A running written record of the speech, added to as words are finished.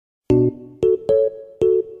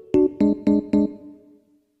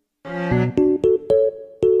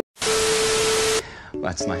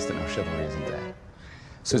It's nice to know chivalry isn't dead.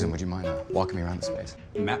 Susan, would you mind walking me around the space?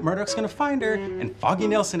 Matt Murdock's gonna find her, and Foggy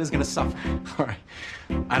Nelson is gonna suffer. All right.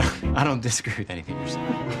 I don't disagree with anything you're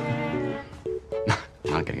saying. No,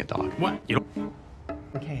 I'm not getting a dog. What? You don't?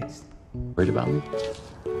 Okay. Worried about me?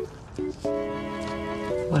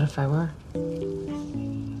 What if I were?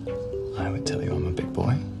 I would tell you I'm a big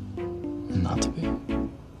boy. Not to be.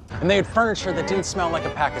 And they had furniture that didn't smell like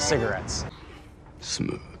a pack of cigarettes.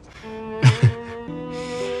 Smooth.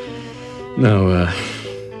 No, well,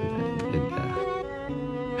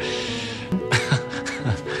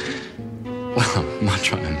 I'm not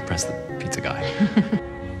trying to impress the pizza guy.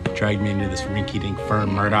 Dragged me into this rinky-dink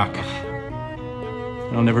firm, Murdock.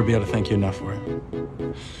 I'll never be able to thank you enough for it.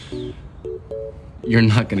 You're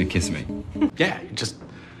not gonna kiss me. Yeah, you're just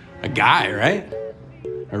a guy, right?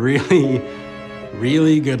 A really,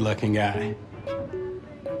 really good-looking guy.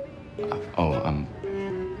 I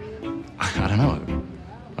don't know,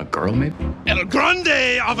 a girl maybe? El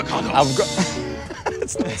Grande Avocados.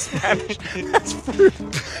 That's not Spanish. That's fruit.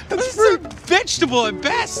 That's fruit. Vegetable at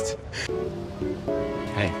best.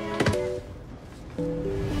 Hey.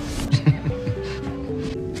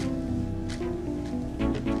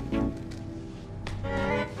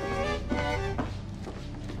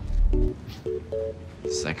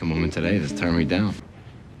 Second woman today that's turned me down.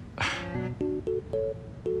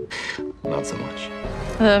 Not so much.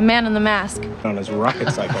 The man in the mask. On his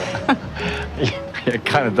rocket cycle. Yeah, it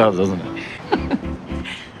kind of does, doesn't it?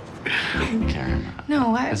 Karen.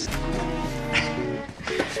 No, I...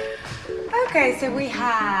 Okay, so we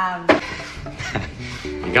have...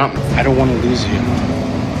 You got me. I don't want to lose you.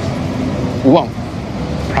 You won't.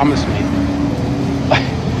 Promise me.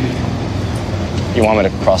 You want me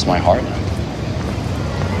to cross my heart?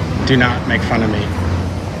 Do not make fun of me.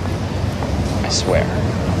 I swear.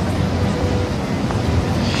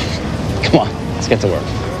 Come on, let's get to work.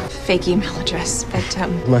 Fake email address, but,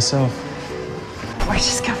 Myself. we're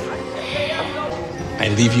just going for it. I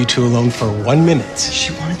leave you two alone for 1 minute.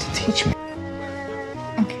 She wanted to teach me.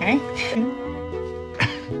 Okay.